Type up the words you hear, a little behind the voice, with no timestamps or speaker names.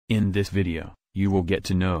In this video, you will get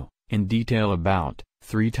to know, in detail about,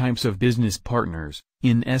 3 types of business partners,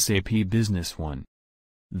 in SAP Business One.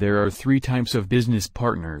 There are 3 types of business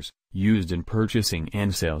partners, used in purchasing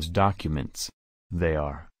and sales documents. They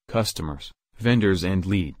are, customers, vendors and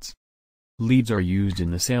leads. Leads are used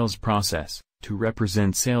in the sales process, to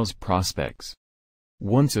represent sales prospects.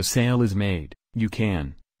 Once a sale is made, you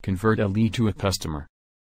can convert a lead to a customer.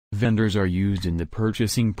 Vendors are used in the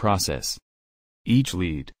purchasing process. Each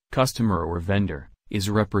lead, customer or vendor, is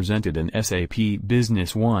represented in SAP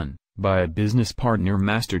Business One by a business partner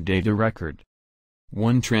master data record.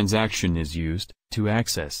 One transaction is used to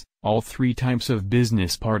access all 3 types of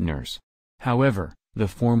business partners. However, the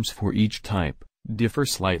forms for each type differ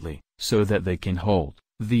slightly, so that they can hold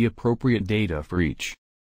the appropriate data for each.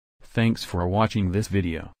 Thanks for watching this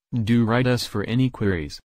video. Do write us for any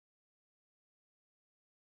queries.